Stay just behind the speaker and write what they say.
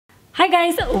Hi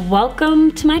guys,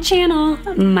 welcome to my channel.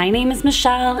 My name is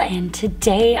Michelle and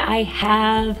today I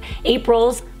have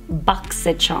April's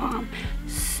Boxycharm.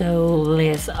 So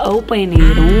let's open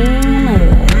it on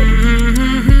up.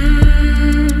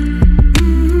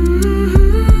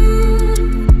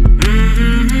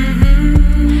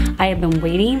 I have been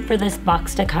waiting for this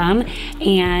box to come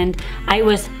and I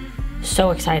was so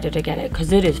excited to get it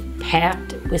because it is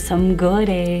packed with some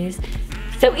goodies.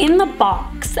 So in the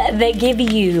box, they give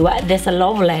you this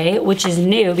lovely, which is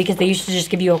new because they used to just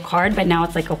give you a card, but now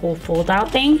it's like a whole fold-out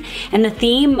thing. And the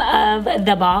theme of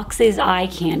the box is eye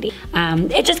candy.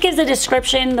 It just gives a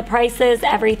description, the prices,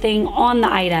 everything on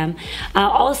the item.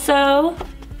 Also,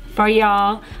 for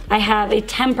y'all, I have a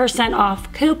 10%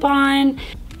 off coupon.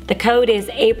 The code is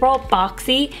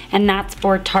AprilBoxy, and that's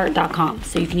for Tarte.com.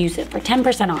 So you can use it for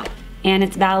 10% off. And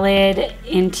it's valid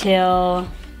until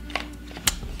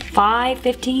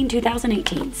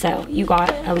 5/15/2018, so you got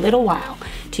a little while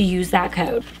to use that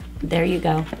code. There you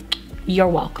go. You're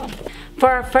welcome. For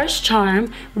our first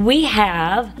charm, we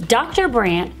have Dr.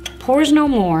 Brandt Pores No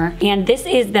More, and this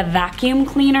is the vacuum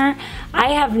cleaner.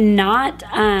 I have not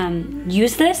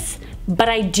used this, but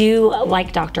I do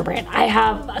like Dr. Brandt. I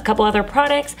have a couple other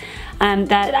products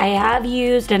that I have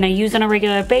used and I use on a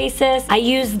regular basis. I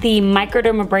use the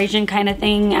microdermabrasion kind of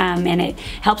thing and it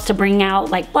helps to bring out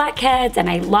like blackheads, and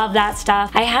I love that stuff.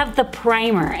 I have the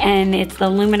primer and it's the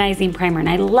luminizing primer and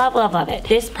I love it.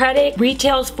 This product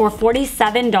retails for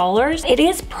 $47. It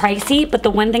is pricey, but the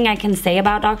one thing I can say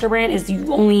about Dr. Brandt is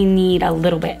you only need a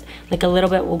little bit. Like a little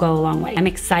bit will go a long way. I'm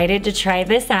excited to try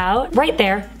this out. Right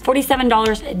there,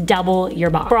 $47, double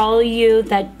your box. For all of you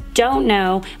that don't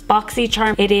know,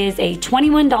 Boxycharm, it is a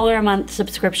 $21 a month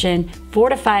subscription, 4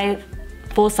 to 5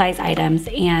 full-size items,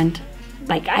 and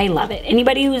like I love it.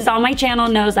 Anybody who's on my channel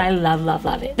knows I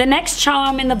love it. The next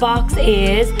charm in the box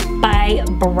is by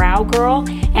Brow Girl,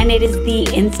 and it is the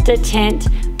Instant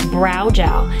brow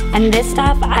gel. And this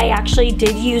stuff, I actually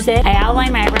did use it. I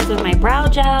outlined my eyebrows with my brow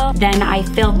gel, then I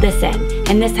filled this in.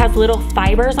 And this has little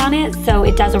fibers on it, so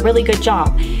it does a really good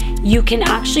job. You can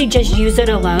actually just use it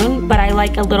alone, but I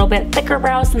like a little bit thicker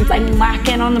brows since I'm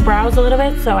lacking on the brows a little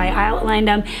bit, so I outlined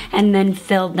them and then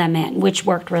filled them in, which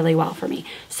worked really well for me.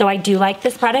 So I do like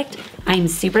this product. I'm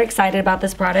super excited about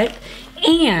this product.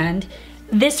 And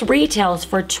this retails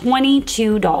for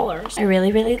 $22. I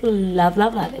really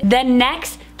love it. The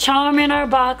next charm in our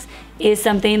box is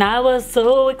something I was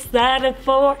so excited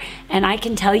for, and I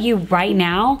can tell you right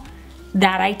now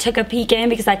that I took a peek in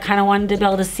because I kind of wanted to be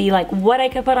able to see like what I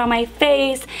could put on my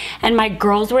face, and my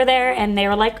girls were there and they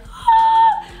were like,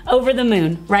 ah, over the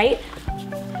moon, right?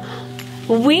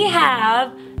 We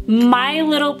have My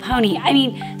Little Pony. I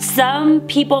mean, some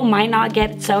people might not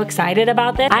get so excited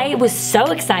about this. I was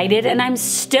so excited, and I'm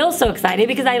still so excited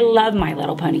because I love My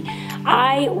Little Pony.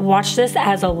 I watched this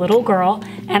as a little girl,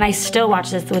 and I still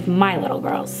watch this with my little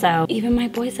girls. So even my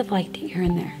boys have liked it here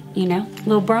and there, you know,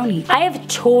 little brony. I have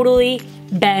totally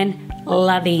been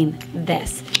loving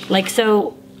this. Like,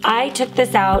 so I took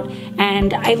this out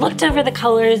and I looked over the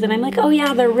colors and I'm like, oh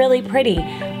yeah, they're really pretty.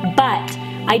 But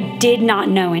I did not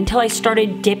know until I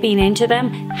started dipping into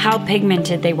them how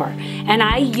pigmented they were. And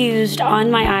I used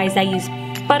on my eyes, I used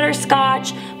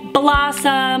Butterscotch,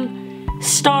 Blossom,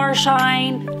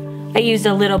 Starshine. I used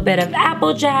a little bit of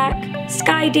Applejack,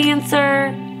 Sky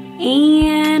Dancer,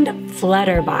 and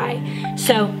Flutterby.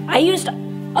 So I used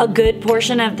a good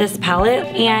portion of this palette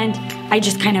and I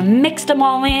just kind of mixed them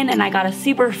all in, and I got a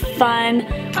super fun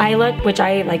eye look, which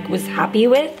I like was happy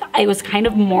with. I was kind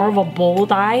of more of a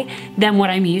bold eye than what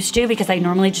I'm used to because I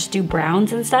normally just do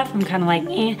browns and stuff. I'm kind of like,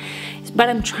 eh, but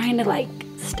I'm trying to like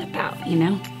step out, you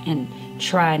know, and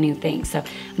try new things. So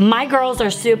my girls are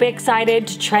super excited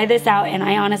to try this out, and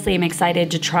I honestly am excited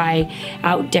to try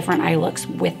out different eye looks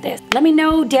with this. Let me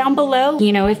know down below,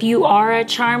 you know, if you are a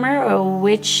charmer or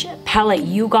which palette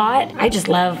you got. I just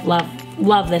love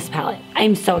this palette.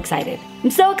 I'm so excited. I'm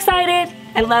so excited.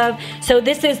 So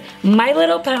this is My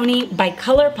Little Pony by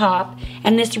ColourPop,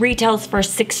 and this retails for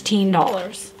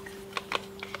 $16.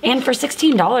 And for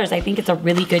 $16, I think it's a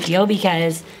really good deal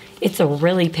because it's a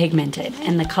really pigmented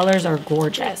and the colors are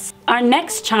gorgeous. Our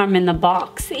next charm in the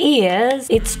box is,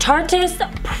 it's Tarte's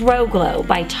Pro Glow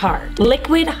by Tarte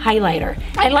Liquid Highlighter.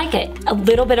 I like it. A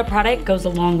little bit of product goes a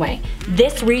long way.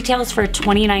 This retails for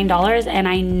 $29, and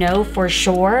I know for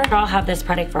sure I'll have this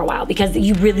product for a while because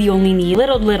you really only need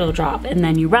a little drop, and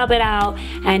then you rub it out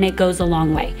and it goes a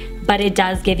long way. But it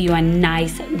does give you a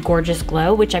nice, gorgeous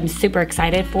glow, which I'm super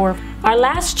excited for. Our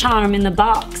last charm in the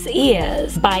box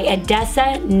is by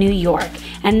Odessa, New York.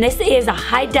 And this is a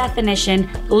high definition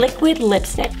liquid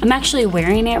lipstick. I'm actually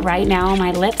wearing it right now on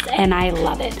my lips and I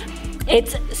love it.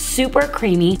 It's super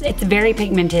creamy. It's very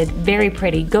pigmented, very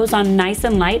pretty. Goes on nice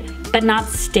and light, but not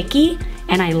sticky,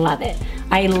 and I love it.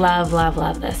 I love, love,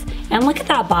 love this. And look at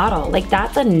that bottle. Like,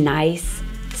 that's a nice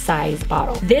size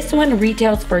bottle. This one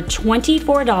retails for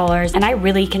 $24, and I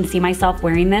really can see myself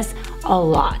wearing this a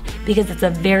lot because it's a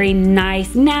very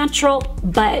nice, natural,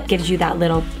 but gives you that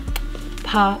little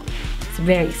pop. It's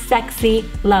very sexy.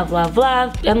 Love, love,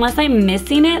 love. Unless I'm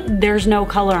missing it, there's no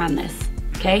color on this,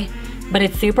 okay? But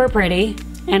it's super pretty,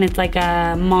 and it's like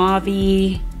a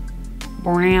mauvey,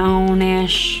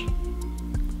 brownish,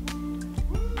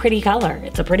 pretty color.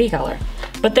 It's a pretty color,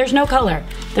 but there's no color.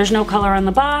 There's no color on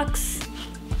the box.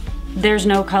 There's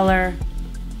no color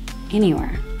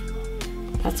anywhere.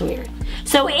 That's weird.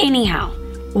 So anyhow,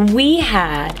 we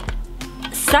had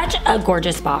such a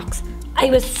gorgeous box. I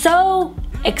was so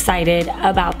excited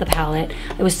about the palette.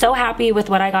 I was so happy with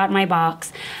what I got in my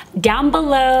box. Down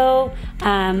below,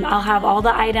 I'll have all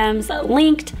the items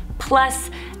linked, plus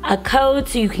a code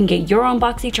so you can get your own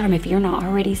Boxycharm if you're not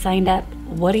already signed up.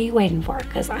 What are you waiting for?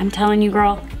 Because I'm telling you,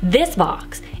 girl, this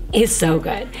box is so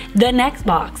good. The next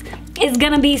box is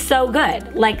gonna be so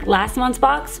good. Like last month's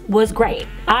box was great.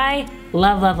 I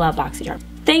love, love, love Boxycharm.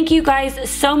 Thank you guys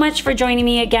so much for joining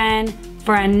me again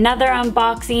for another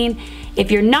unboxing. If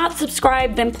you're not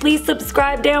subscribed, then please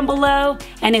subscribe down below.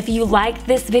 And if you like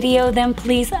this video, then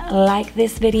please like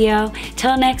this video.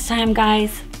 Till next time,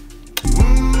 guys.